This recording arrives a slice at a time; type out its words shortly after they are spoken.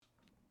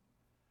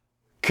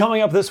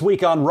Coming up this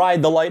week on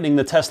Ride the Lightning,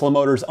 the Tesla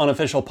Motors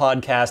unofficial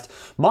podcast,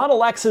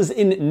 Model X's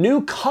in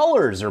new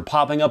colors are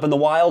popping up in the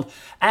wild.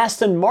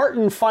 Aston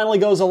Martin finally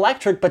goes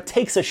electric but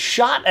takes a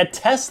shot at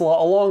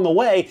Tesla along the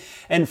way.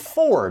 And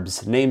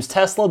Forbes names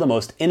Tesla the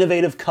most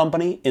innovative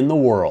company in the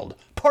world.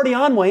 Party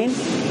on, Wayne.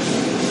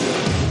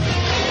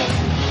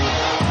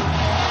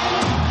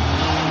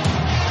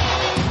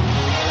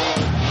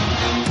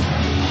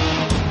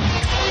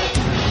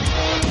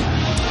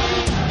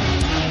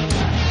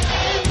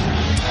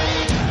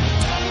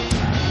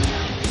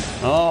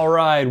 All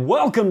right,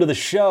 welcome to the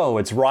show.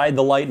 It's Ride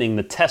the Lightning,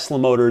 the Tesla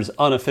Motors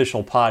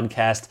unofficial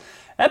podcast,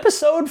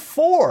 episode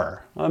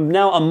 4. I'm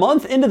now a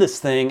month into this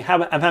thing.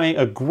 I'm having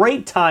a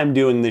great time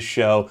doing this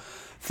show.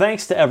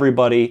 Thanks to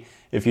everybody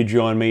if you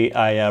join me.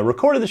 I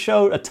recorded the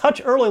show a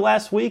touch early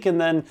last week, and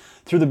then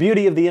through the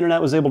beauty of the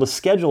internet was able to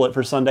schedule it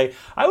for Sunday.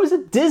 I was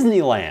at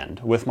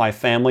Disneyland with my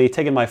family,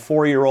 taking my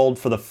 4-year-old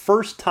for the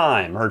first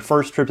time, her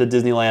first trip to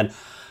Disneyland.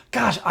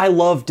 Gosh, I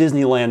love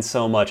Disneyland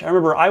so much. I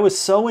remember I was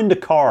so into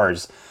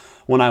cars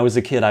when I was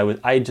a kid.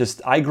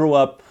 I grew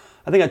up,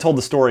 I think I told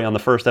the story on the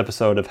first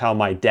episode of how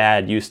my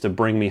dad used to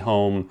bring me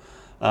home,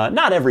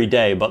 not every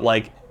day, but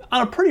like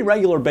on a pretty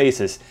regular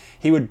basis.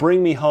 He would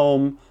bring me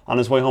home on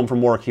his way home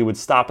from work. He would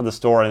stop at the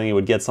store. I think he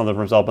would get something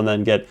for himself and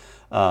then get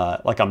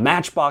like a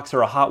Matchbox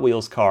or a Hot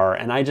Wheels car.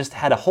 And I just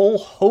had a whole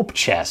hope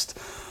chest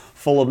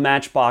full of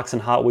Matchbox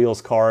and Hot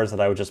Wheels cars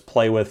that I would just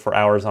play with for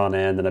hours on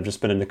end. And I've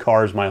just been into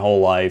cars my whole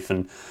life.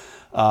 And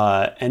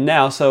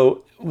now,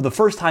 so the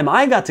first time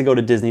I got to go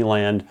to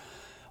Disneyland,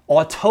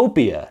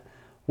 Autopia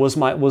was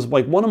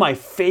like one of my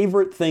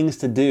favorite things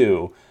to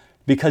do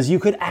because you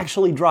could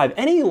actually drive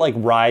any like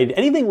ride,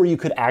 anything where you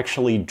could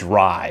actually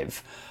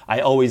drive. I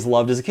always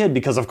loved as a kid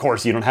because of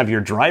course you don't have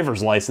your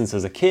driver's license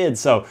as a kid.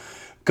 So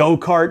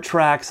go-kart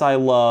tracks I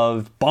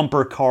loved,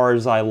 bumper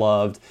cars I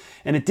loved.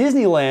 And at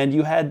Disneyland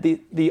you had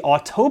the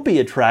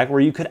Autopia track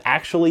where you could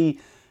actually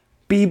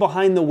be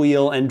behind the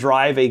wheel and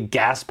drive a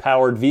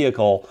gas-powered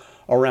vehicle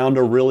around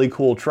a really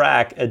cool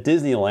track at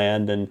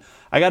Disneyland. And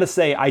I gotta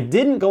say, I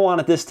didn't go on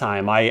it this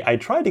time. I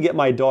tried to get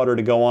my daughter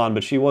to go on,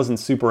 but she wasn't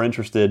super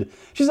interested.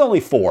 She's only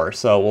 4,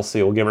 so we'll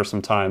see. We'll give her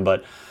some time.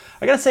 But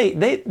I gotta say,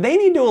 they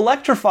need to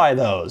electrify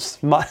those.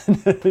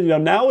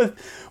 Now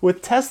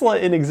with Tesla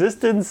in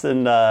existence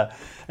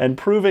and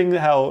proving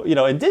how,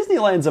 and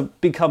Disneyland's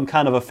become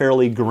kind of a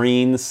fairly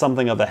green,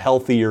 something of a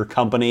healthier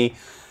company.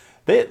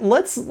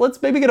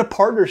 Let's maybe get a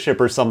partnership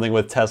or something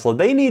with Tesla.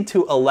 They need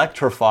to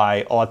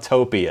electrify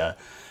Autopia.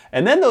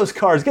 And then those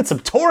cars, get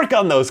some torque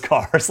on those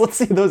cars. Let's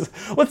see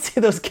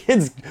those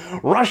kids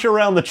rush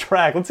around the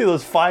track. Let's see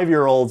those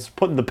 5-year-olds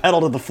putting the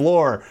pedal to the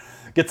floor.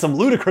 Get some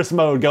ludicrous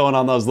mode going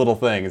on those little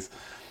things.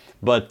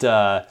 But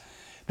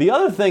the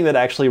other thing that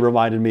actually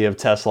reminded me of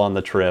Tesla on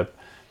the trip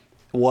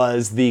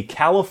was the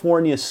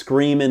California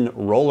Screamin'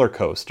 roller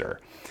coaster.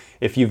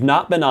 If you've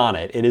not been on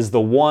it, it is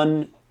the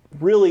one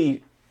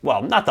really,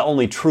 well, not the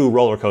only true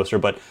roller coaster,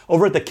 but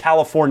over at the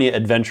California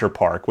Adventure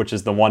Park, which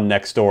is the one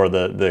next door,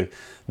 the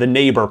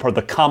neighbor part,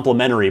 the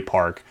complimentary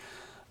park,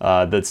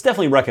 that's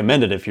definitely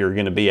recommended if you're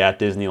going to be at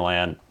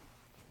Disneyland.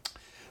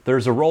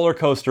 There's a roller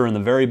coaster in the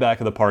very back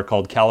of the park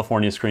called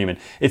California Screamin'.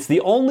 It's the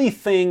only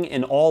thing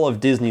in all of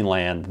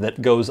Disneyland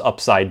that goes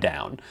upside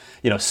down.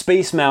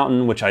 Space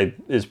Mountain,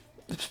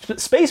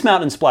 Space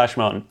Mountain and Splash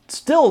Mountain,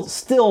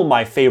 still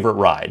my favorite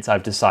rides,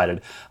 I've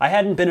decided. I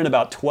hadn't been in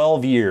about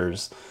 12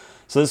 years.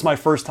 So this is my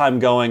first time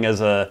going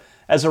as a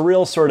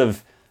real sort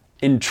of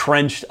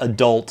entrenched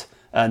adult,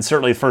 and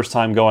certainly the first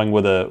time going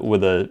with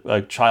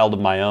a child of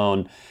my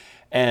own.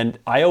 And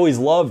I always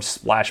loved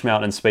Splash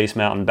Mountain and Space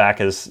Mountain back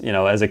as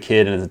a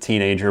kid and as a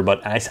teenager,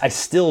 but I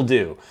still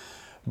do.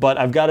 But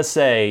I've got to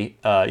say,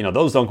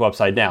 those don't go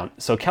upside down.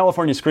 So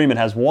California Screamin'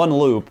 has one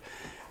loop,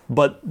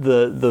 but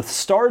the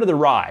start of the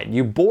ride,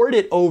 you board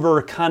it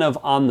over kind of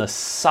on the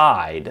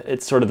side.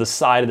 It's sort of the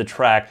side of the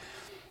track.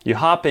 You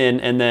hop in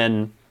and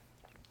then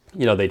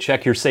they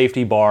check your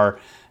safety bar,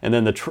 and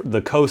then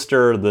the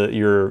coaster,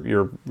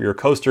 your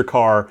coaster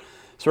car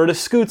sort of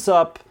scoots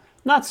up,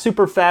 not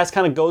super fast,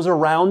 kind of goes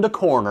around a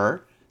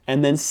corner,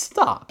 and then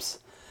stops.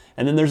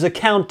 And then there's a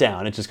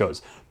countdown. It just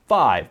goes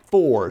 5,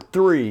 4,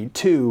 3,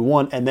 2,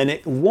 1, and then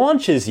it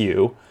launches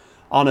you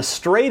on a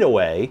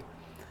straightaway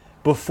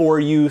before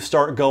you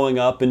start going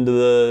up into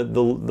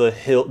the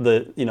hill,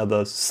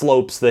 the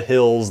slopes, the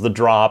hills, the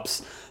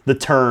drops, the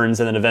turns,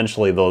 and then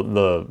eventually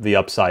the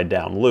upside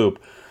down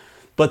loop.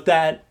 But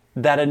that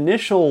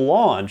initial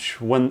launch,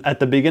 when at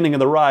the beginning of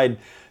the ride,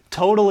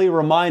 totally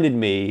reminded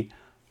me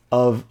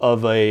of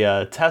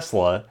a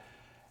Tesla.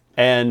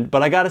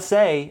 But I gotta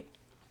say,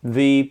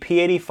 the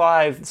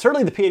P85,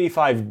 certainly the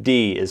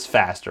P85D is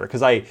faster,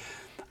 because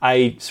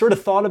I sort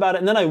of thought about it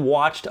and then I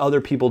watched other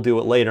people do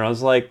it later. And I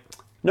was like,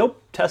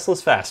 nope,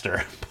 Tesla's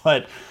faster.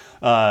 But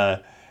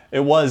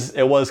it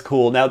was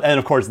cool. Now, and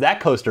of course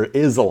that coaster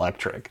is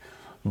electric.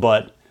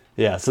 But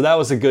yeah, so that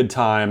was a good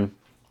time.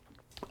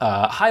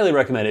 Highly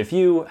recommend it. If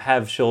you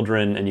have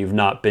children and you've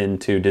not been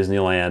to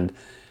Disneyland,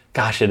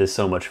 gosh, it is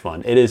so much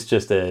fun. It is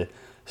just a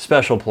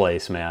special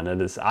place, man.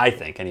 It is, I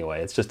think,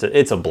 anyway.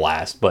 It's a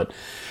blast. But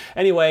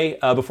anyway,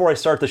 before I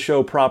start the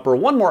show proper,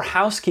 one more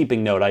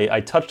housekeeping note.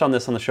 I touched on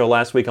this on the show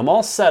last week. I'm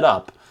all set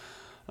up.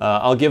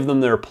 I'll give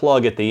them their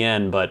plug at the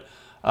end, but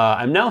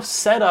I'm now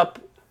set up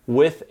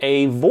with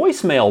a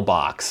voicemail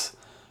box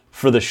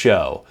for the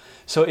show.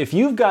 So if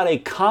you've got a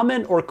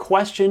comment or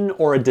question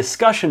or a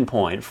discussion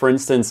point, for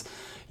instance,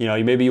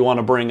 maybe you want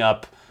to bring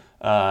up,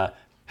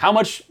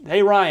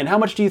 hey Ryan, how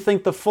much do you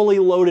think the fully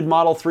loaded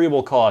Model 3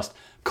 will cost?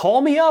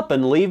 Call me up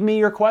and leave me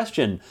your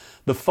question.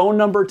 The phone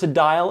number to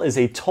dial is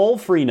a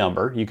toll-free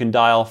number. You can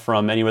dial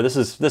from anywhere. This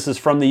is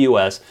from the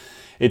U.S.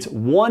 It's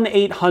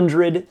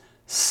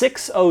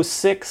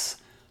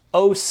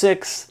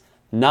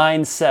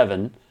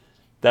 1-800-606-0697.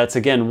 That's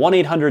again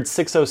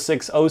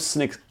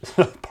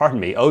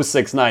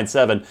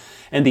 1-800-606-0697.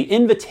 And the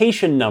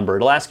invitation number,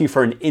 it'll ask you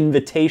for an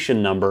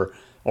invitation number,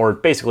 or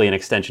basically an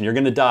extension. You're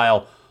going to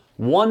dial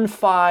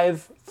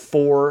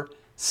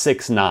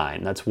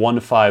 15469. That's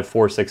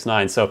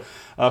 15469. So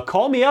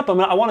call me up.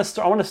 I want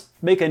to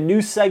make a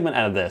new segment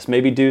out of this.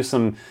 Maybe do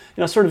some,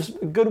 sort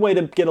of good way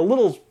to get a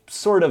little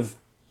sort of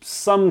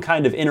some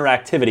kind of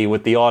interactivity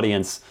with the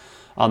audience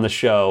on the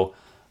show.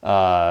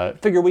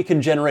 Figure we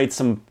can generate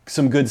some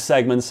good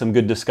segments, some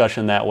good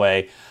discussion that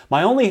way.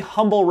 My only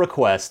humble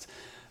request,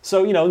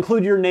 so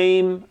include your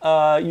name,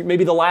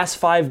 maybe the last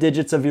 5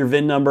 digits of your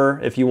VIN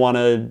number if you want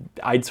to.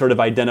 I'd sort of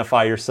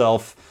identify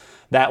yourself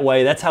that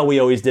way. That's how we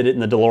always did it in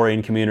the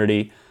DeLorean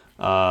community.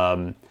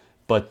 But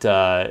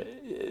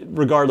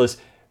regardless,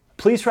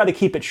 please try to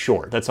keep it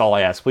short. That's all I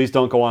ask. Please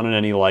don't go on in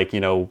any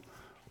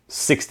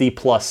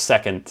 60+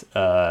 second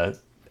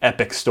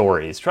epic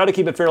stories. Try to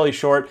keep it fairly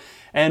short.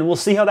 And we'll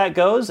see how that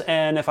goes.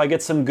 And if I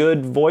get some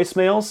good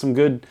voicemails, some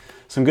good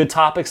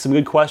topics, some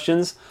good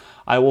questions,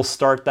 I will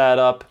start that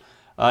up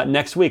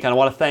next week. And I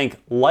want to thank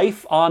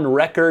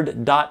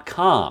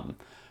lifeonrecord.com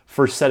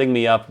for setting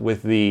me up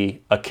with the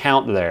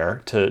account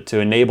there to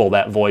enable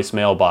that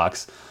voicemail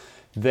box.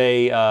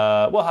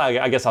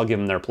 I guess I'll give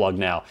them their plug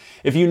now.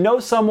 If you know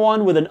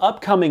someone with an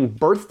upcoming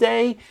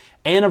birthday,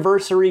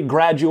 anniversary,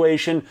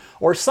 graduation,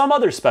 or some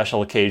other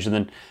special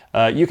occasion,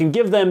 then you can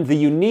give them the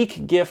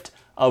unique gift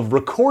of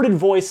recorded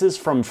voices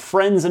from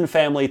friends and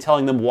family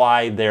telling them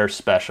why they're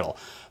special.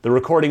 The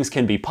recordings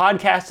can be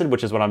podcasted,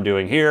 which is what I'm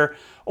doing here,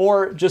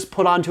 or just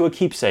put onto a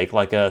keepsake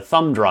like a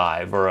thumb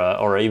drive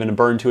or even a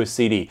burn to a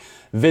CD.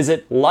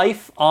 Visit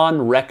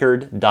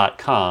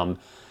lifeonrecord.com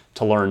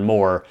to learn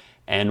more.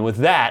 And with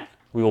that,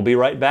 we will be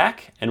right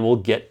back and we'll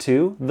get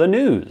to the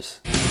news.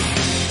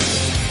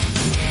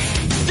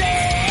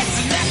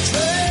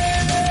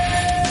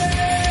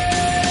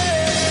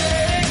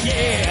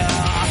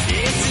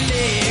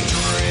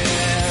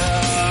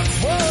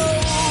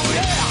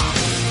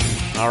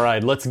 All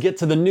right, let's get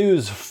to the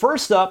news.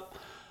 First up,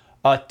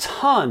 a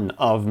ton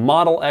of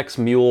Model X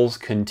mules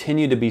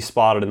continue to be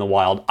spotted in the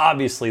wild.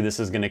 Obviously, this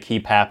is going to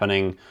keep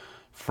happening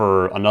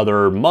for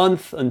another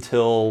month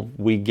until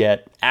we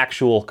get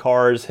actual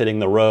cars hitting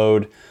the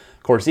road.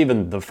 Of course,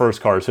 even the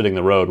first cars hitting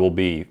the road will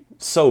be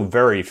so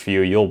very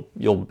few.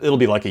 It'll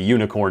be like a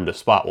unicorn to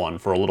spot one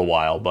for a little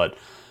while, but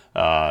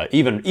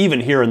even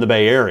here in the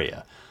Bay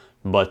Area.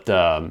 But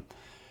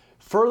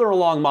further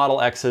along, Model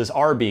X's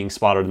are being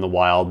spotted in the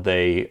wild.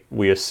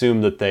 We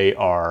assume that they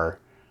are...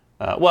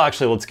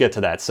 actually, let's get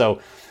to that. So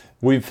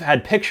we've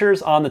had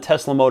pictures on the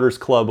Tesla Motors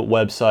Club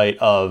website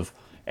of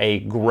a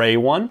gray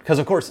one. Because,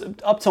 of course,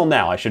 up till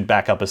now, I should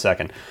back up a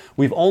second.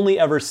 We've only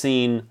ever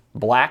seen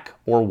black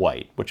or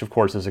white, which, of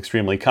course, is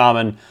extremely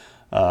common.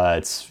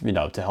 It's,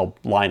 to help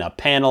line up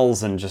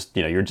panels and just,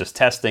 you're just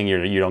testing.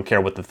 You don't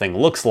care what the thing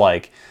looks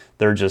like.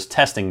 They're just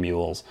testing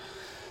mules.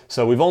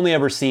 So we've only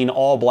ever seen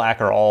all black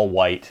or all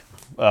white.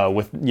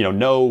 With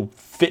no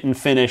fit and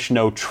finish,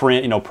 no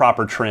trim,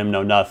 proper trim,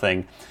 no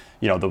nothing.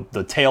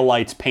 The tail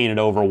lights painted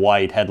over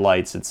white,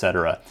 headlights,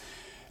 etc.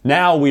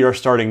 Now we are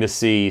starting to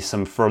see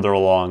some further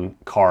along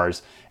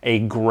cars. A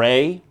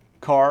gray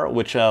car,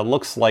 which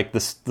looks like the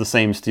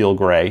same steel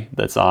gray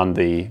that's on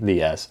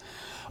the S.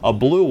 A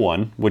blue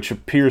one, which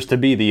appears to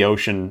be the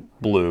ocean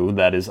blue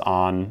that is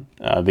on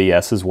the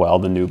S as well,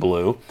 the new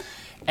blue.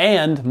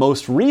 And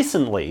most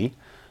recently,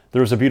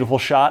 there was a beautiful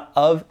shot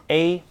of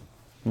a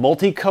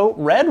multi-coat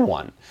red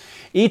one.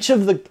 Each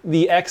of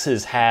the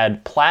X's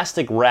had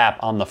plastic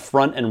wrap on the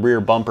front and rear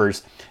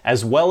bumpers,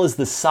 as well as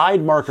the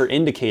side marker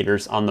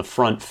indicators on the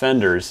front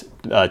fenders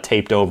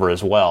taped over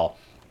as well.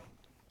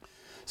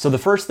 So the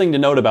first thing to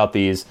note about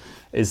these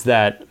is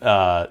that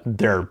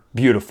they're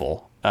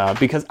beautiful.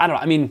 Because,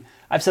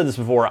 I've said this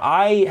before,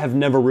 I have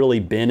never really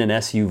been an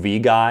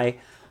SUV guy.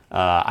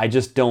 I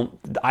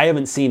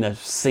haven't seen a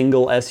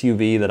single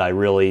SUV that I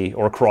really,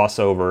 or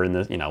crossover in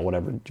the,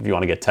 whatever, if you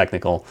want to get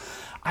technical.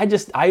 I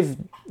don't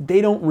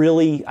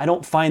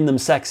find them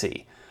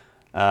sexy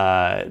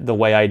the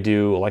way I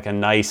do like a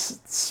nice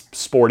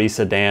sporty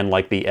sedan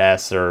like the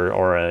S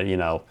or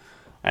an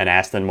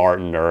Aston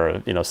Martin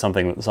or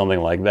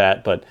something like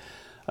that. But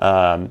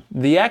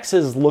the X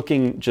is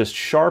looking just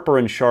sharper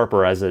and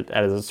sharper as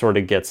it sort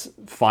of gets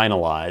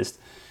finalized.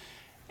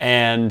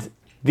 And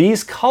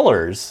These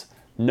colors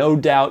no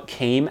doubt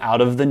came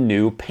out of the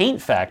new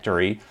paint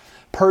factory,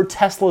 per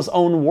Tesla's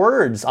own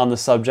words on the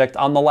subject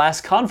on the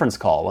last conference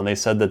call, when they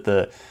said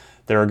that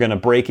they're going to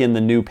break in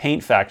the new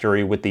paint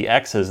factory with the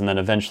X's and then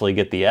eventually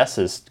get the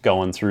S's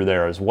going through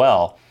there as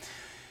well.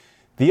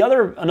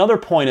 Another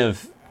point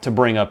to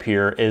bring up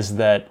here is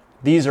that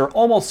these are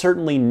almost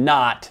certainly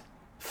not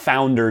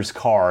founders'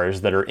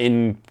 cars that are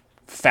in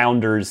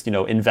founders,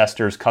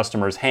 investors,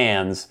 customers'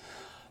 hands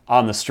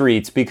on the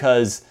streets,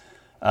 because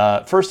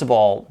first of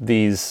all,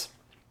 these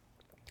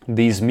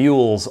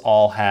mules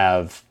all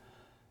have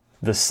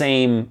the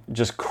same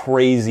just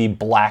crazy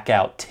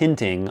blackout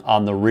tinting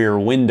on the rear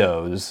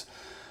windows.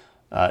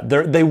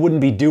 They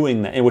wouldn't be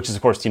doing that, which is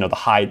of course, the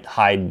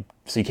hide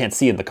so you can't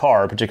see in the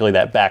car, particularly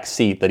that back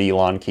seat that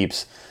Elon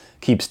keeps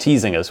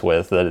teasing us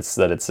with, that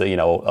it's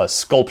a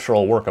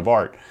sculptural work of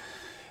art.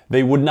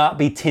 They would not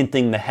be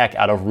tinting the heck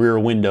out of rear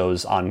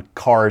windows on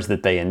cars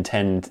that they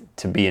intend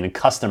to be in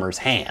customers'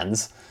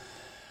 hands.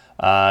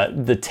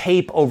 The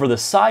tape over the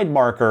side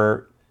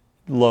marker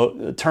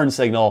turn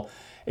signal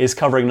is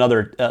covering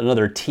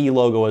another T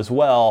logo as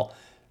well.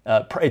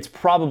 It's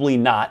probably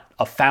not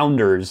a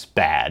founder's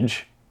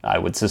badge, I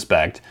would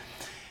suspect.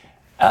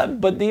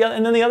 And then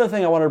the other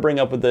thing I want to bring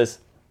up with this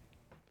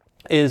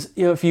is,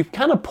 if you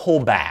kind of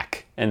pull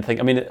back and think,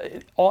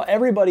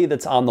 everybody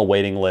that's on the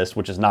waiting list,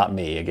 which is not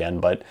me again,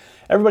 but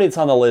everybody that's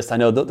on the list, I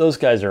know those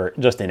guys are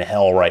just in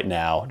hell right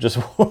now. Just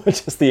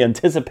the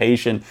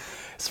anticipation.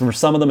 For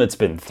some of them, it's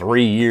been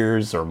 3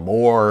 years or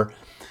more.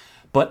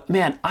 But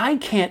man, I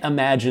can't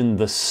imagine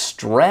the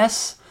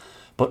stress,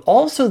 but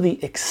also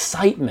the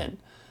excitement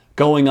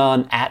going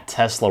on at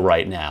Tesla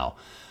right now.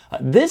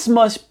 This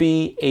must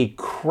be a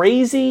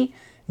crazy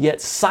yet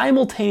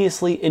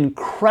simultaneously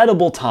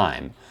incredible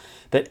time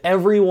that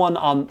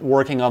everyone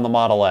working on the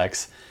Model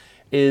X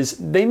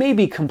they may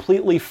be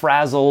completely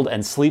frazzled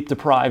and sleep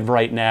deprived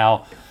right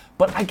now,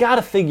 but I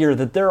gotta figure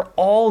that they're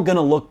all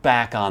gonna look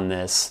back on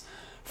this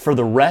for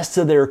the rest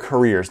of their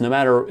careers, no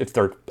matter if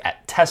they're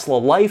at Tesla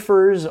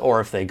lifers or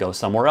if they go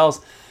somewhere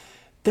else.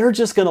 They're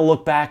just going to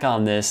look back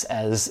on this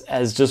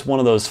as just one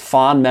of those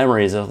fond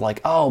memories of like,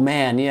 oh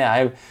man,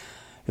 yeah,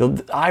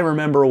 I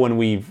remember when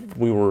we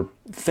were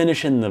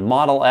finishing the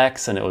Model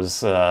X and it was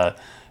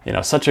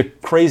such a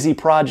crazy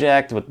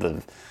project with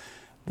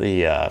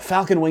the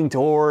Falcon Wing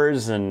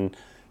doors and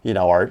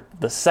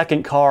the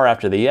second car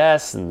after the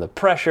S and the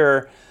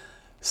pressure.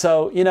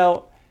 So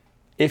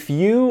if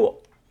you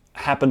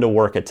happen to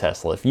work at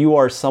Tesla, if you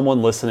are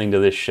someone listening to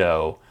this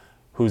show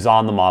who's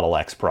on the Model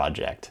X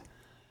project,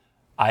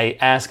 I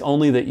ask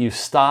only that you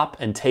stop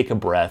and take a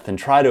breath and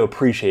try to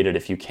appreciate it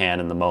if you can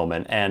in the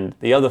moment. And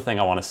the other thing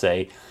I want to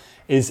say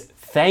is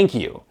thank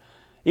you.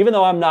 Even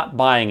though I'm not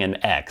buying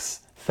an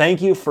X,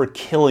 thank you for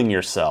killing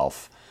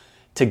yourself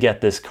to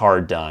get this car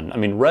done.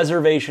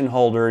 Reservation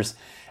holders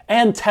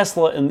and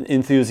Tesla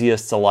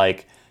enthusiasts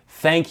alike,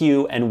 thank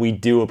you, and we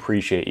do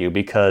appreciate you,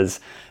 because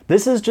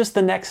this is just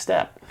the next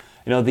step.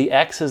 The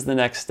X is the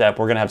next step.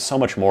 We're going to have so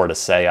much more to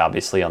say,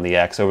 obviously, on the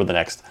X over the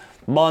next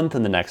month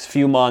and the next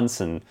few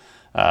months and,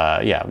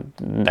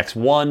 next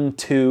 1,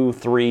 2,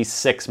 3,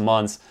 6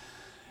 months.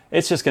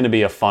 It's just going to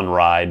be a fun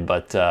ride,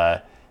 but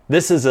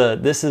this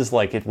is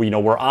like, if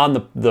we're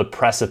on the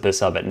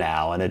precipice of it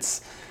now, and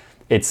it's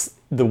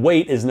the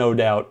wait is no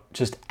doubt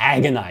just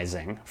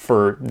agonizing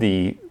for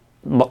the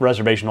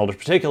reservation holders,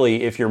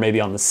 particularly if you're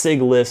maybe on the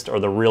SIG list or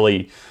the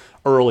really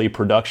early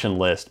production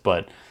list,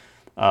 but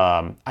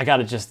I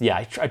gotta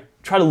I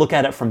try to look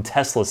at it from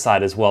Tesla's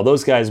side as well.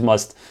 Those guys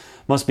must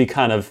be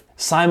kind of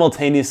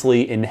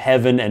simultaneously in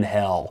heaven and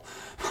hell.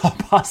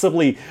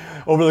 Possibly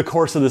over the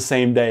course of the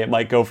same day, it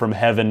might go from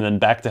heaven and then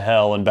back to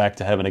hell and back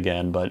to heaven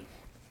again. But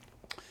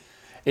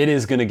it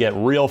is going to get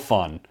real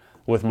fun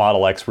with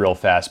Model X real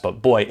fast.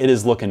 But boy, it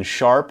is looking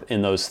sharp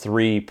in those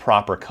 3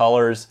 proper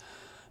colors.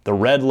 The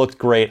red looked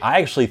great. I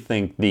actually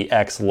think the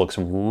X looks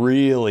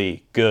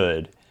really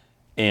good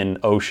in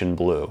ocean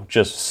blue,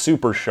 just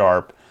super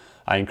sharp.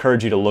 I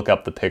encourage you to look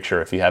up the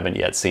picture if you haven't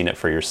yet seen it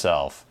for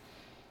yourself.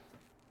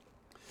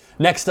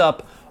 Next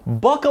up,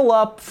 buckle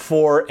up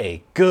for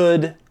a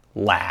good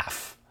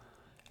laugh.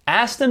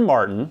 Aston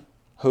Martin,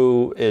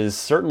 who is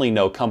certainly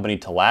no company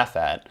to laugh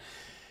at,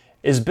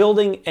 is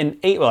building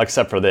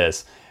except for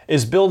this,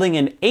 is building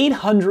an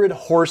 800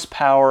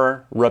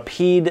 horsepower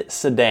Rapide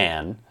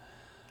sedan.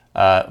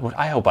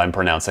 I hope I'm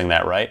pronouncing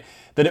that right.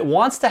 That it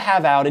wants to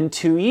have out in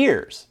 2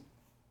 years.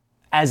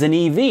 As an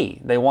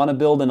EV, they want to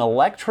build an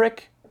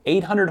electric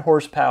 800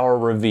 horsepower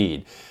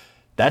Rapide.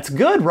 That's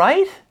good,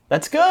 right?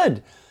 That's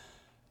good.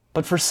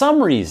 But for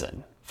some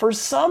reason,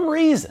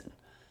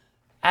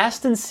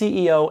 Aston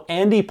CEO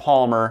Andy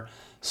Palmer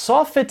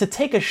saw fit to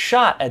take a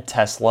shot at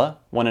Tesla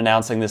when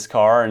announcing this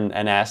car and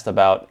asked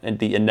about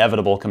the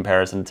inevitable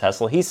comparison to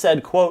Tesla. He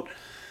said, quote,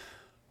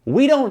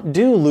 "We don't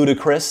do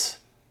ludicrous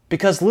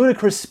because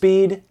ludicrous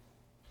speed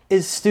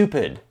is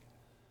stupid."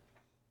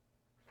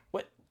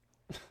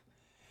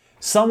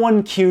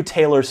 Someone cue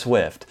Taylor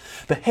Swift.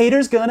 The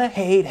haters gonna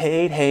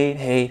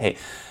hate.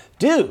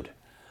 Dude,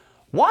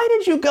 why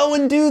did you go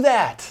and do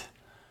that?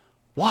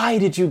 Why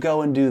did you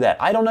go and do that?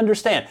 I don't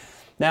understand.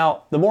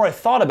 Now, the more I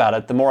thought about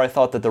it, the more I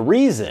thought that the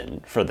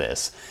reason for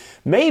this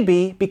may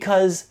be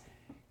because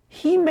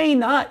he may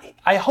not,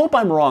 I hope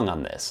I'm wrong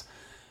on this,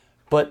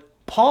 but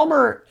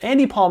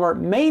Andy Palmer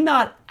may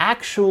not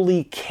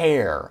actually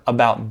care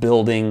about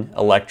building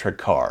electric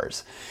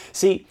cars.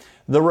 See,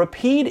 the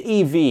Rapide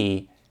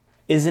EV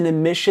is an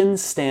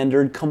emissions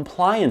standard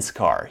compliance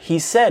car. He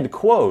said,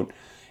 quote,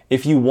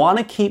 "If you want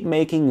to keep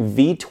making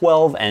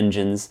V12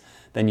 engines,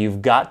 then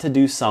you've got to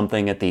do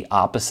something at the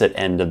opposite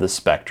end of the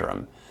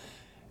spectrum,"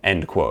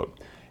 end quote.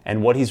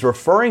 And what he's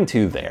referring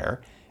to there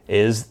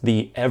is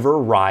the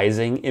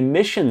ever-rising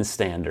emission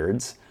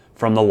standards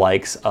from the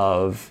likes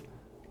of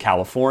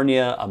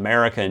California,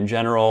 America in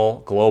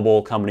general,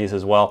 global companies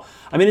as well.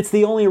 I mean, it's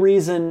the only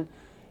reason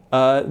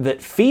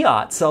that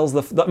Fiat sells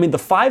the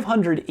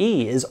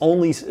 500e is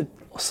only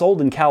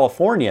sold in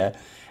California,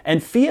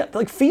 and Fiat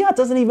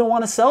doesn't even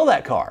want to sell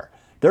that car.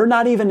 They're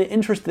not even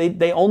interested.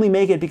 They only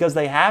make it because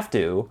they have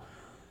to,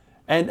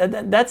 and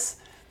that's,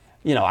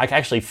 I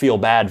actually feel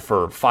bad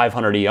for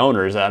 500e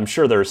owners. I'm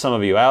sure there are some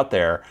of you out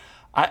there.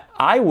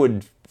 I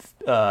would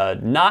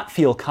not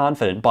feel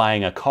confident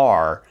buying a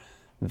car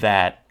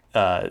that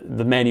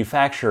the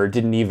manufacturer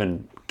didn't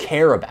even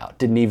care about,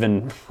 didn't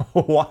even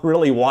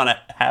really want to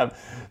have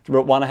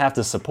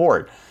to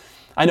support.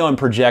 I know I'm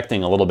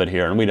projecting a little bit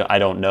here, and I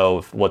don't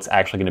know what's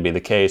actually going to be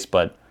the case,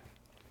 but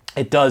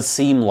it does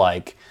seem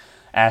like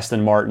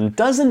Aston Martin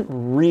doesn't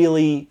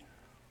really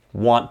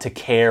want to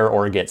care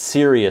or get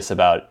serious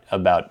about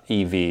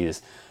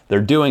EVs.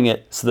 They're doing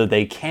it so that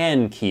they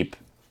can keep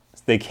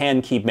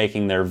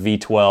making their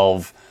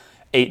V12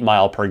 8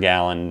 mile per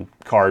gallon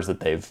cars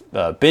that they've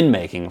been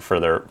making for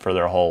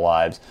their whole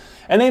lives.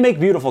 And they make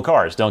beautiful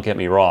cars, don't get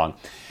me wrong.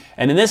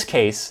 And in this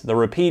case, the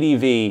Rapide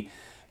EV,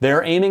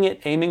 they're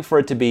aiming for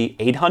it to be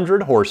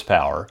 800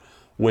 horsepower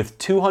with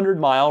 200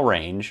 mile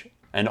range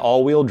and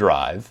all-wheel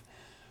drive,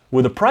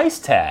 with a price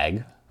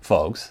tag,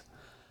 folks,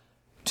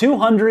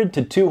 $200,000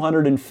 to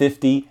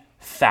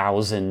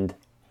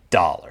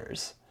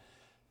 $250,000.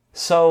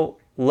 So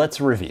let's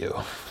review.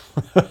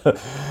 The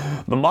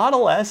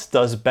Model S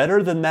does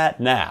better than that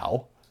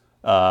now,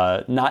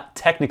 not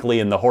technically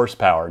in the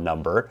horsepower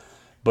number,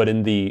 but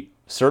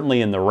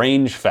certainly in the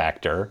range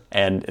factor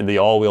and in the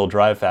all-wheel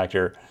drive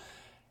factor,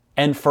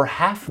 and for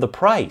half the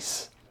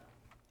price.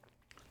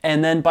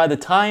 And then by the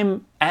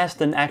time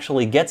Aston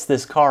actually gets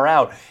this car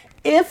out,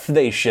 if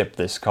they ship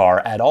this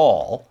car at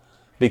all,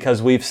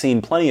 because we've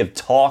seen plenty of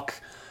talk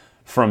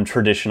from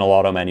traditional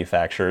auto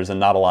manufacturers and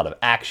not a lot of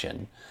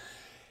action,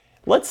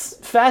 let's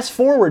fast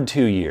forward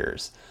 2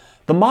 years.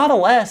 The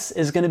Model S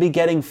is going to be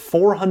getting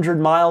 400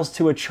 miles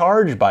to a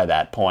charge by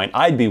that point,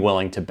 I'd be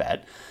willing to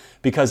bet,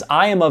 because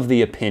I am of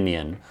the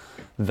opinion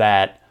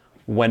that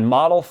when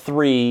Model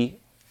 3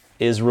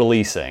 is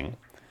releasing,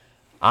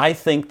 I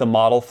think the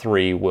Model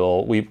 3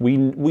 will,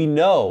 we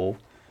know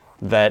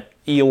that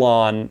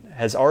Elon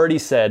has already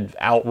said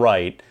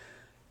outright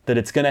that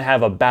it's going to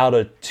have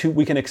about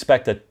we can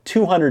expect a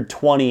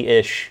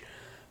 220-ish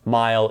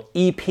mile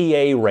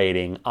EPA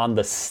rating on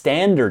the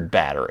standard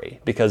battery,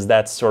 because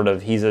that's sort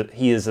of,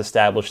 he has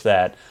established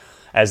that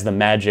as the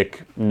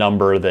magic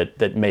number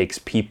that makes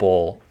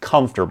people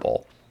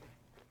comfortable.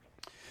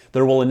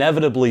 There will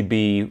inevitably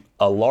be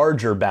a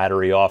larger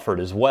battery offered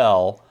as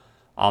well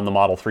on the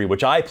Model 3,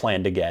 which I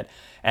plan to get.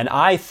 And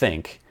I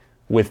think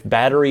with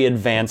battery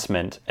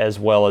advancement, as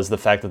well as the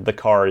fact that the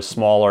car is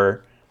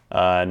smaller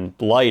and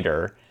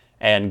lighter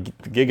and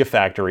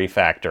gigafactory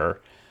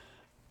factor,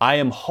 I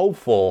am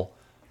hopeful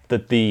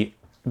that the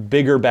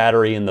bigger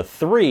battery in the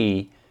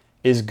 3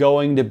 is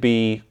going to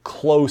be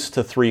close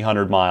to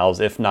 300 miles,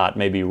 if not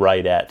maybe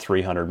right at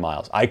 300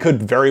 miles. I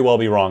could very well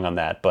be wrong on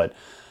that, but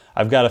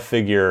I've got to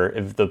figure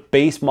if the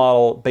base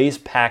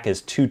pack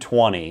is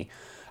 220,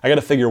 I got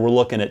to figure we're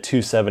looking at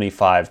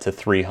 275 to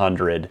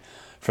 300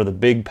 for the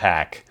big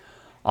pack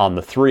on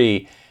the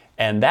 3.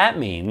 And that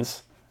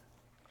means,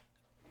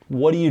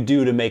 what do you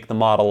do to make the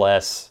Model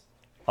S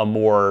a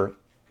more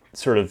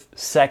sort of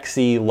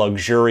sexy,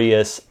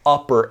 luxurious,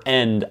 upper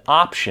end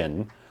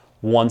option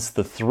once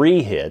the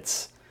 3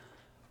 hits?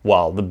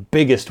 Well, the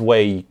biggest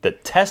way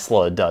that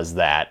Tesla does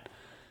that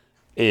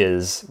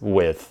is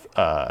with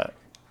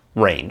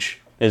range,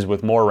 is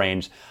with more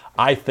range.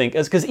 I think,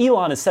 because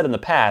Elon has said in the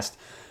past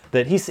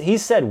that he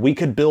said we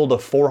could build a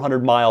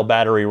 400-mile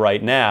battery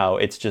right now.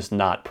 It's just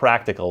not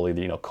practical,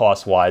 either,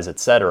 cost-wise,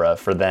 etc.,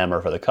 for them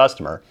or for the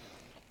customer.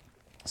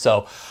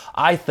 So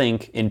I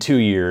think in 2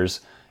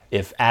 years,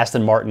 if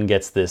Aston Martin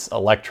gets this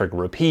electric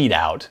Rapide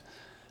out,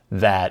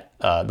 that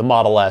the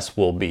Model S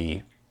will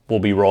be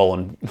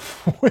rolling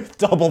with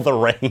double the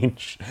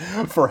range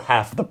for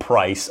half the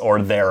price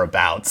or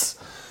thereabouts.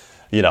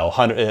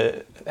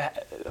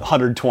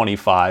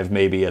 125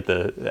 maybe at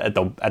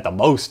the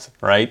most,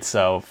 right?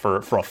 So for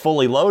a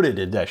fully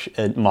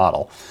loaded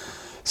model.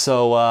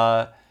 So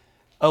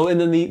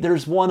and then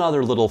there's one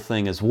other little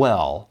thing as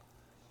well,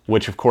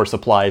 which of course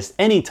applies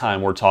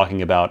anytime we're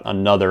talking about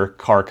another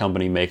car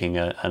company making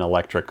an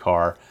electric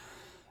car.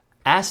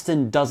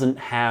 Aston doesn't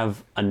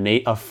have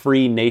a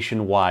free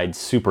nationwide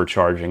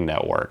supercharging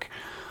network.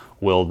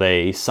 Will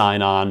they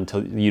sign on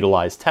to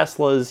utilize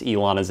Teslas?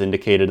 Elon has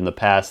indicated in the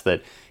past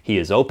that he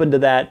is open to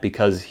that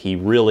because he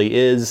really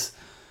is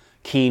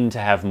keen to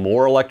have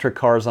more electric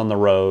cars on the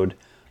road,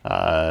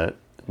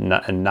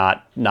 and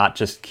not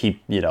just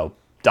keep,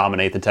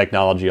 dominate the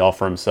technology all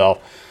for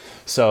himself.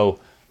 So,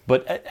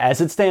 but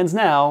as it stands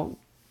now,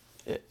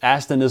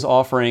 Aston is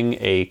offering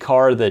a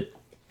car that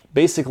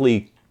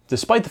basically,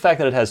 despite the fact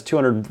that it has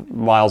 200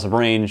 miles of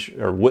range,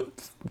 or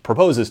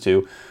proposes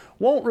to,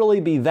 won't really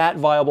be that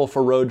viable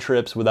for road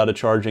trips without a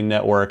charging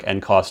network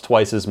and costs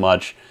twice as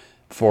much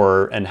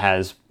and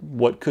has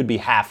what could be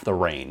half the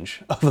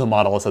range of the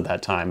Model S at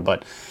that time.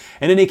 But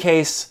in any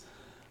case,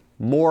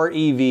 more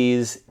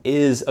EVs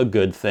is a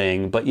good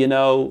thing. But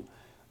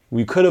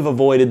we could have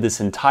avoided this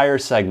entire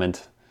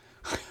segment,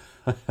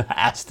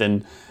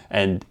 Aston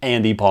and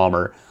Andy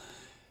Palmer.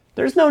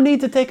 There's no need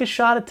to take a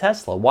shot at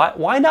Tesla.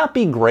 Why not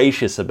be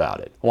gracious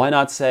about it? Why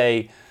not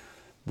say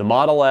the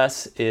Model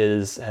S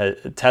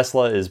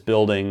Tesla has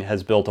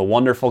built a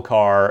wonderful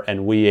car,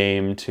 and we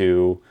aim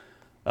to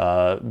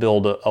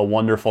build a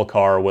wonderful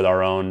car with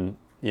our own,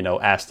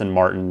 Aston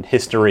Martin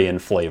history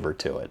and flavor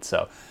to it.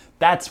 So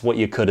that's what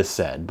you could have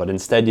said, but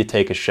instead you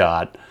take a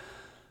shot.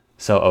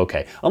 So,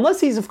 okay. Unless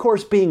he's, of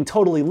course, being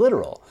totally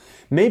literal.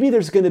 Maybe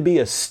there's going to be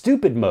a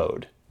stupid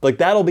mode. Like,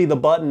 that'll be the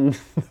button,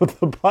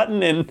 the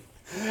button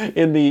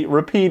in the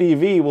Repeat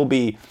EV will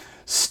be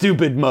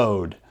stupid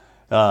mode,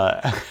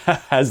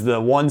 as the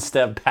one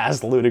step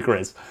past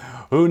ludicrous.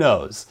 Who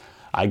knows?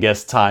 I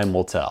guess time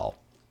will tell.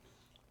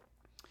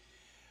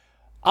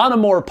 On a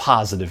more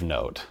positive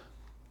note,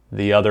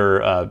 the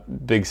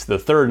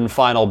third and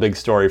final big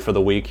story for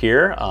the week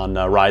here on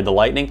Ride the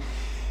Lightning,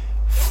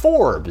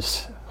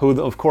 Forbes, who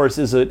of course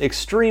is an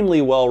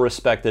extremely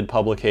well-respected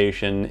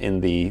publication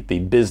in the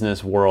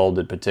business world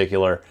in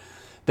particular,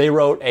 they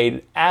wrote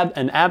an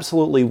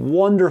absolutely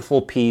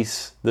wonderful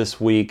piece this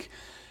week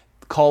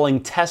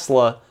calling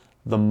Tesla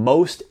the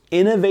most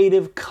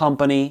innovative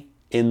company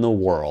in the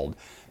world.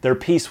 Their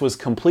piece was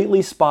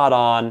completely spot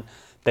on.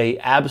 They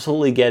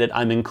absolutely get it.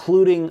 I'm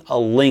including a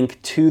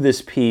link to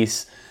this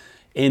piece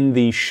in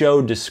the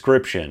show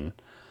description.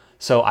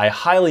 So I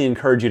highly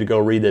encourage you to go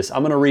read this.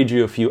 I'm going to read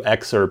you a few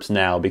excerpts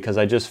now because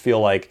I just feel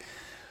like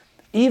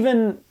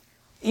even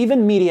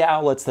media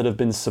outlets that have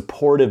been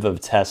supportive of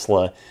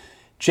Tesla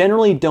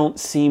generally don't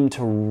seem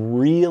to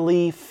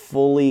really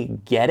fully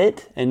get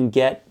it and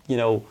get,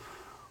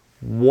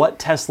 what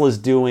Tesla's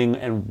doing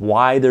and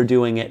why they're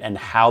doing it and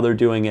how they're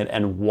doing it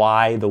and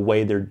why the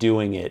way they're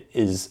doing it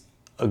is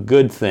a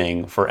good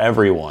thing for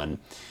everyone.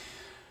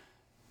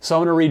 So I'm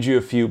going to read you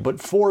a few, but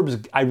Forbes,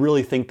 I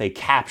really think they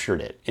captured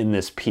it in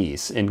this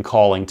piece in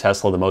calling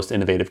Tesla the most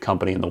innovative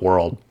company in the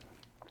world.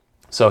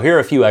 So here are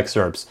a few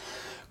excerpts.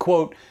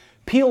 Quote,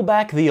 "Peel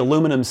back the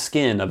aluminum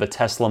skin of a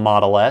Tesla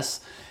Model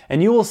S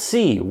and you will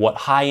see what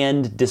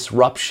high-end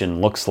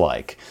disruption looks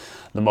like.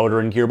 The motor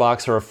and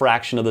gearbox are a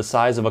fraction of the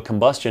size of a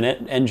combustion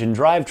engine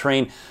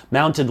drivetrain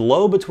mounted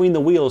low between the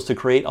wheels to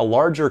create a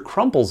larger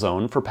crumple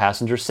zone for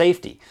passenger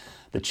safety.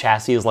 The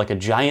chassis is like a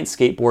giant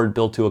skateboard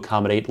built to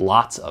accommodate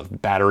lots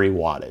of battery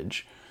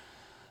wattage."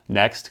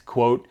 Next,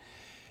 quote,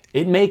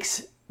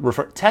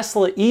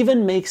 Tesla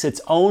even makes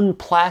its own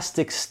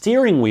plastic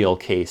steering wheel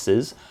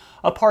cases,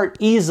 a part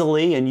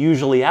easily and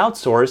usually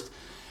outsourced,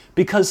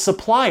 because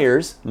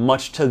suppliers,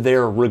 much to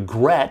their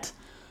regret,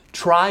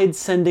 tried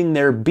sending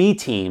their B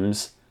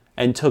teams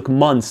and took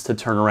months to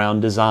turn around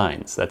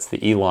designs. That's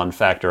the Elon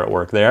factor at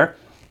work there.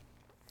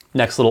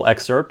 Next little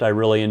excerpt I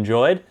really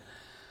enjoyed.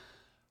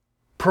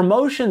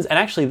 Promotions, and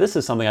actually this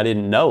is something I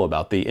didn't know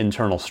about the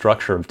internal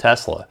structure of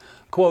Tesla.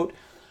 Quote,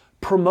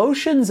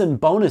 "Promotions and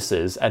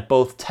bonuses at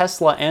both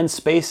Tesla and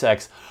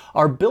SpaceX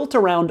are built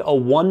around a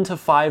 1 to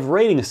 5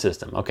 rating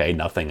system." Okay,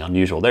 nothing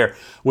unusual there.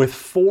 With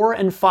 4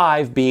 and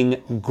 5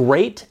 being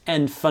great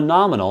and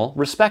phenomenal,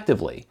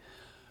 respectively.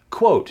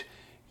 Quote,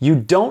 "You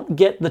don't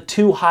get the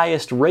 2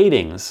 highest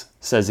ratings,"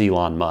 says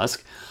Elon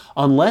Musk,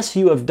 "unless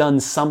you have done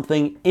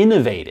something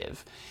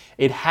innovative.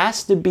 It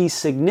has to be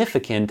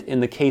significant in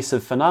the case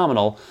of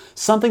phenomenal,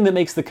 something that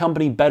makes the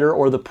company better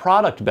or the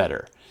product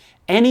better.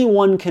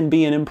 Anyone can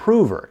be an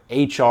improver,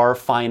 HR,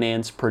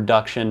 finance,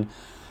 production.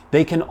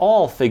 They can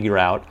all figure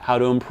out how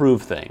to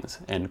improve things,"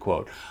 end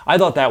quote. I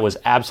thought that was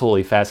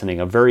absolutely fascinating,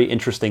 a very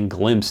interesting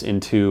glimpse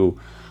into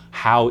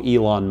how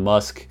Elon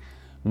Musk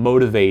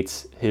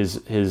motivates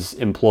his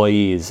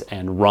employees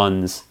and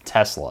runs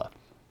Tesla.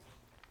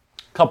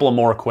 A couple of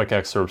more quick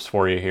excerpts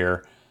for you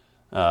here.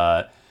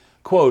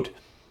 Quote,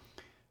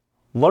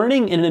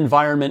 "Learning in an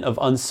environment of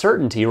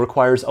uncertainty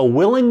requires a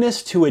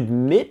willingness to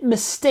admit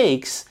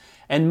mistakes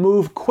and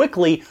move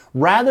quickly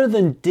rather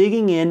than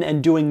digging in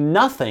and doing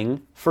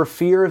nothing for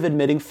fear of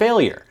admitting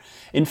failure.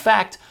 In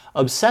fact,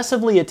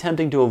 obsessively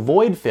attempting to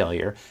avoid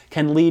failure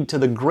can lead to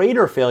the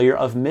greater failure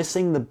of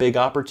missing the big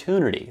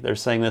opportunity." They're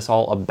saying this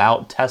all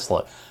about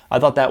Tesla. I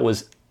thought that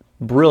was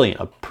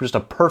brilliant, just a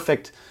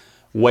perfect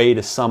way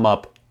to sum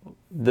up.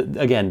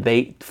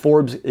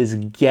 Forbes is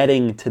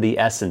getting to the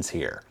essence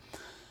here.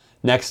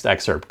 Next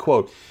excerpt,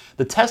 quote,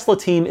 "The Tesla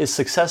team is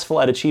successful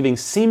at achieving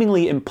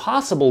seemingly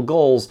impossible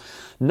goals,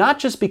 not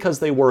just because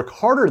they work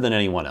harder than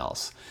anyone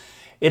else.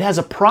 It has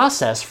a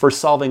process for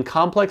solving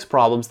complex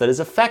problems that is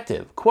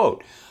effective.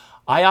 Quote,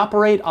 I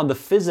operate on the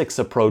physics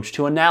approach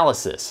to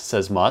analysis,"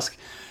 says Musk.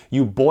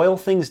 "You boil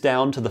things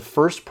down to the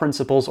first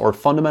principles or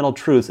fundamental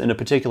truths in a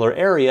particular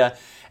area,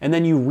 and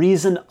then you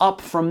reason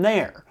up from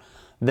there.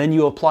 Then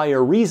you apply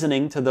your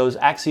reasoning to those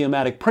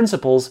axiomatic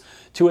principles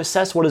to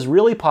assess what is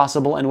really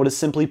possible and what is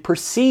simply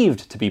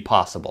perceived to be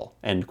possible,"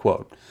 end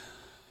quote.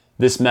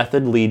 This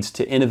method leads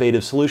to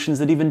innovative solutions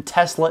that even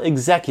Tesla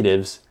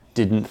executives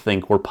didn't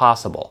think were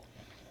possible.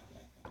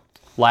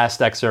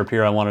 Last excerpt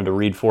here I wanted to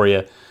read for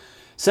you.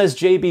 Says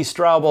J.B.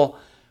 Straubel,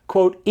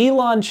 quote,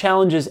 "Elon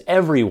challenges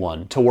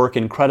everyone to work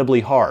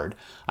incredibly hard.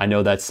 I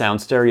know that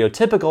sounds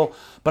stereotypical,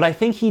 but I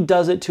think he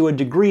does it to a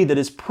degree that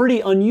is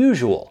pretty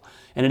unusual,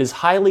 and it is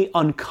highly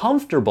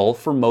uncomfortable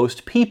for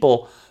most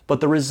people,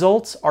 but the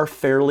results are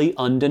fairly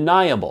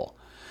undeniable.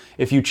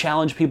 If you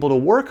challenge people to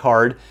work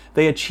hard,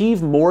 they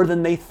achieve more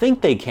than they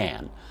think they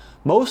can.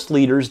 Most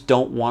leaders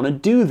don't want to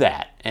do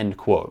that," end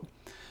quote.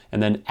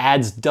 And then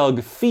adds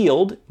Doug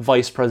Field,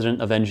 Vice President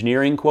of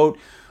Engineering, quote,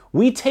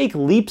 "We take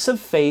leaps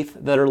of faith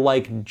that are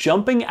like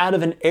jumping out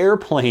of an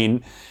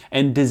airplane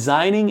and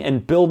designing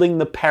and building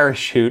the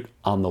parachute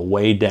on the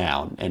way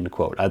down," end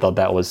quote. I thought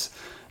that was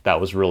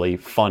really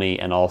funny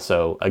and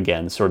also,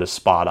 again, sort of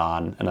spot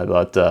on. And I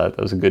thought that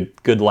was a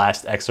good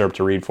last excerpt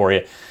to read for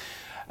you.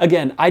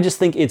 Again, I just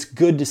think it's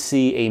good to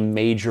see a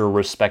major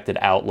respected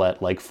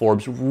outlet like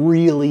Forbes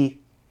really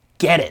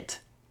get it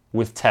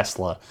with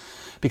Tesla,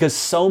 because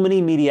so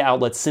many media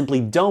outlets simply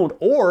don't,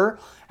 or,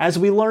 as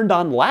we learned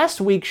on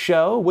last week's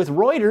show with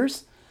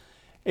Reuters,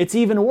 it's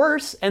even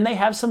worse, and they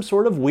have some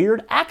sort of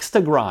weird axe to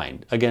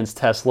grind against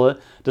Tesla,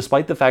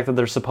 despite the fact that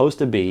they're supposed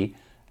to be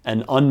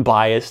an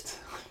unbiased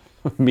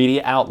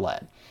media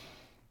outlet.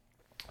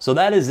 So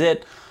that is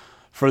it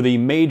for the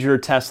major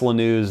Tesla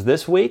news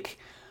this week.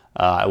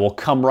 I will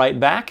come right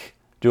back,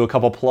 do a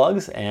couple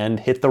plugs,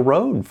 and hit the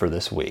road for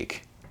this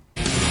week.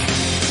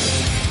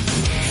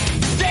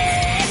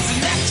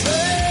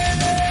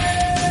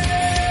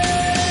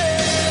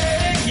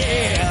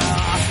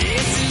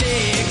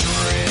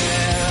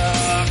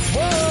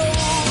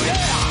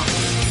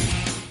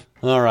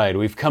 All right,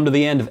 we've come to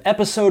the end of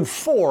episode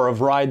 4 of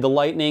Ride the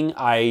Lightning.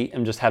 I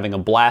am just having a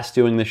blast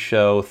doing this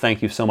show.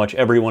 Thank you so much,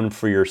 everyone,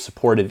 for your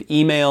supportive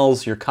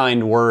emails, your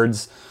kind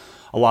words.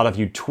 A lot of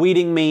you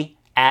tweeting me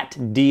at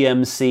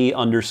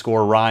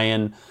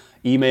DMC_Ryan,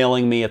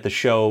 emailing me at the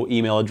show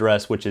email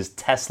address, which is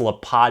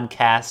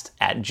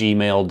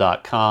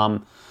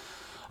teslapodcast@gmail.com.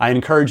 I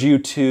encourage you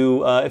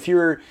to, if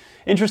you're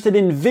interested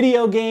in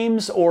video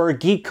games or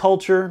geek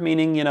culture,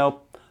 meaning,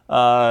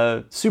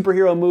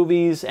 superhero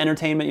movies,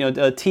 entertainment,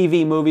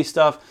 TV movie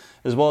stuff,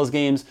 as well as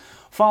games,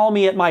 follow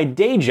me at my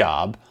day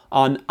job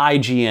on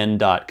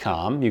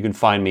IGN.com. You can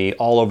find me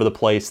all over the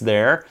place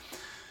there.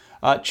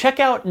 Check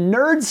out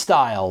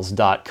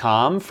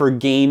nerdstyles.com for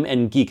game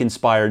and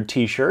geek-inspired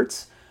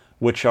t-shirts,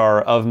 which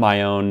are of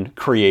my own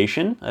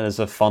creation. That is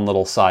a fun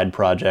little side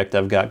project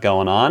I've got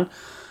going on.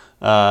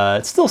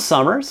 It's still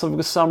summer, so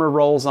summer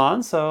rolls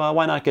on, so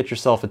why not get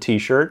yourself a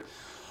t-shirt?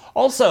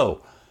 Also,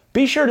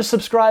 be sure to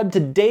subscribe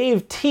to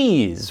Dave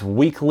T's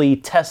weekly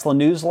Tesla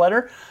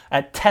newsletter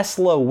at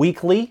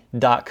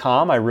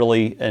teslaweekly.com. I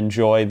really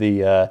enjoy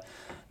the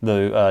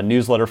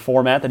newsletter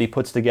format that he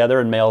puts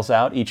together and mails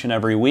out each and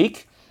every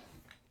week.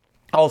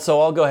 Also,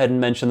 I'll go ahead and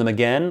mention them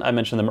again. I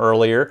mentioned them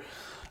earlier.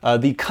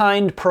 The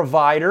kind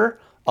provider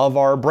of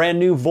our brand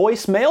new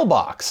voice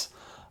mailbox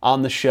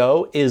on the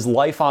show is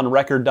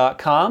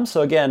lifeonrecord.com. So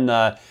again,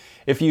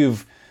 if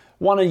you've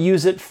want to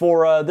use it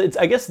for, I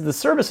guess the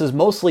service is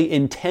mostly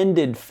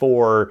intended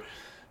for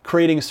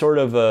creating sort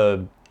of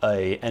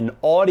an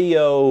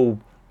audio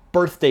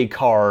birthday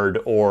card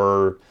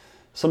or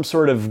some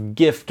sort of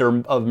gift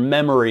or of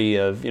memory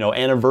of,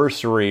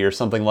 anniversary or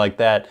something like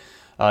that.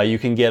 You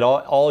can get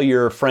all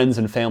your friends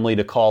and family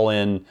to call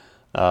in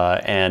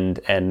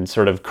and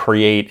sort of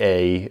create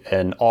a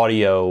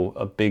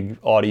big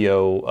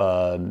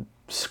audio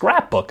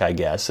scrapbook, I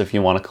guess, if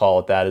you want to call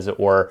it that, as it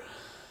were.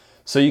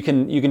 So you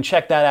can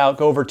check that out.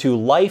 Go over to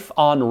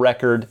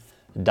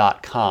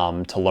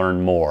lifeonrecord.com to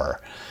learn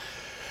more.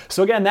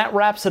 So again, that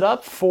wraps it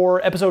up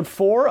for episode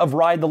 4 of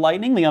Ride the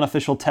Lightning, the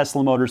unofficial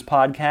Tesla Motors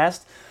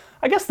podcast.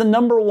 I guess the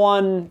number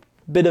one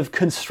bit of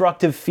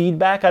constructive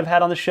feedback I've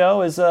had on the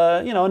show is,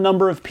 a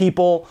number of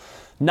people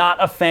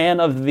not a fan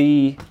of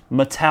the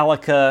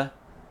Metallica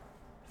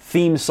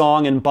theme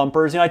song and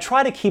bumpers. I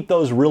try to keep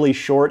those really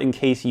short in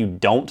case you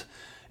don't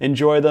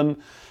enjoy them.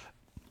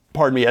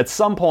 Pardon me, at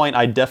some point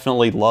I'd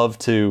definitely love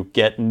to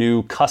get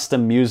new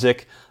custom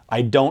music.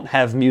 I don't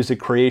have music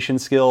creation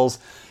skills.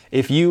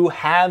 If you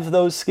have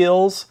those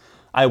skills,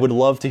 I would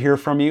love to hear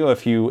from you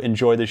if you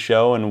enjoy the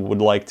show and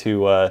would like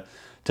to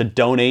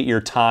donate your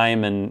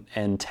time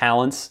and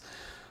talents.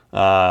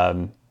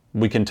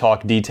 We can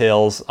talk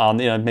details on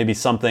maybe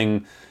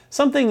something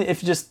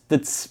if just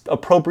that's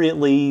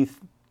appropriately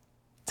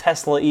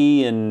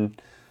Tesla-y and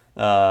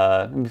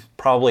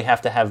Probably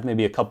have to have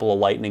maybe a couple of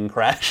lightning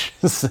crash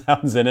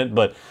sounds in it,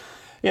 but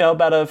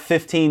about a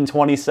 15,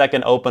 20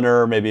 second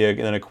opener, maybe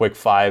then a quick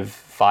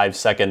 5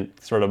 second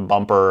sort of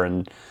bumper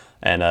and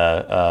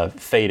a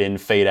fade in,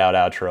 fade out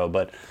outro.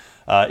 But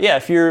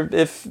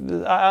if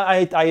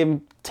I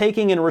am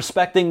taking and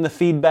respecting the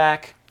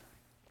feedback,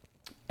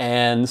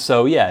 and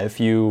so if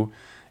you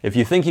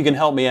think you can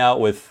help me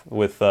out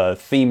with a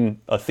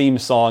theme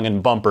song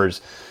and bumpers,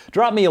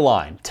 drop me a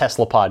line,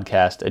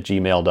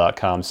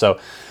 teslapodcast@gmail.com. So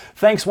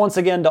thanks once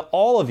again to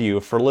all of you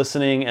for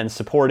listening and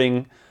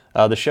supporting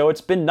the show.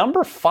 It's been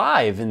number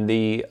 5 in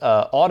the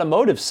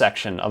automotive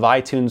section of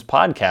iTunes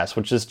podcasts,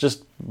 which is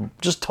just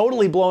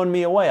totally blowing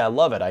me away. I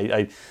love it.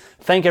 I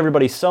thank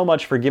everybody so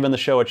much for giving the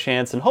show a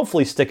chance and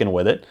hopefully sticking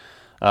with it.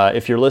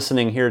 If you're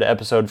listening here to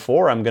episode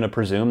 4, I'm going to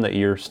presume that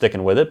you're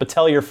sticking with it, but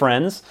tell your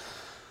friends.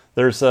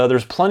 There's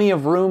plenty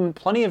of room,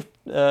 plenty of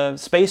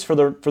space for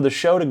the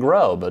show to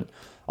grow, but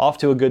off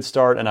to a good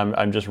start, and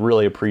I'm just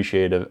really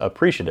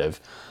appreciative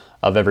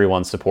of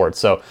everyone's support.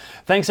 So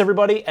thanks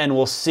everybody, and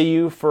we'll see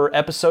you for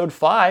episode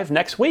 5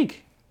 next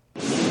week.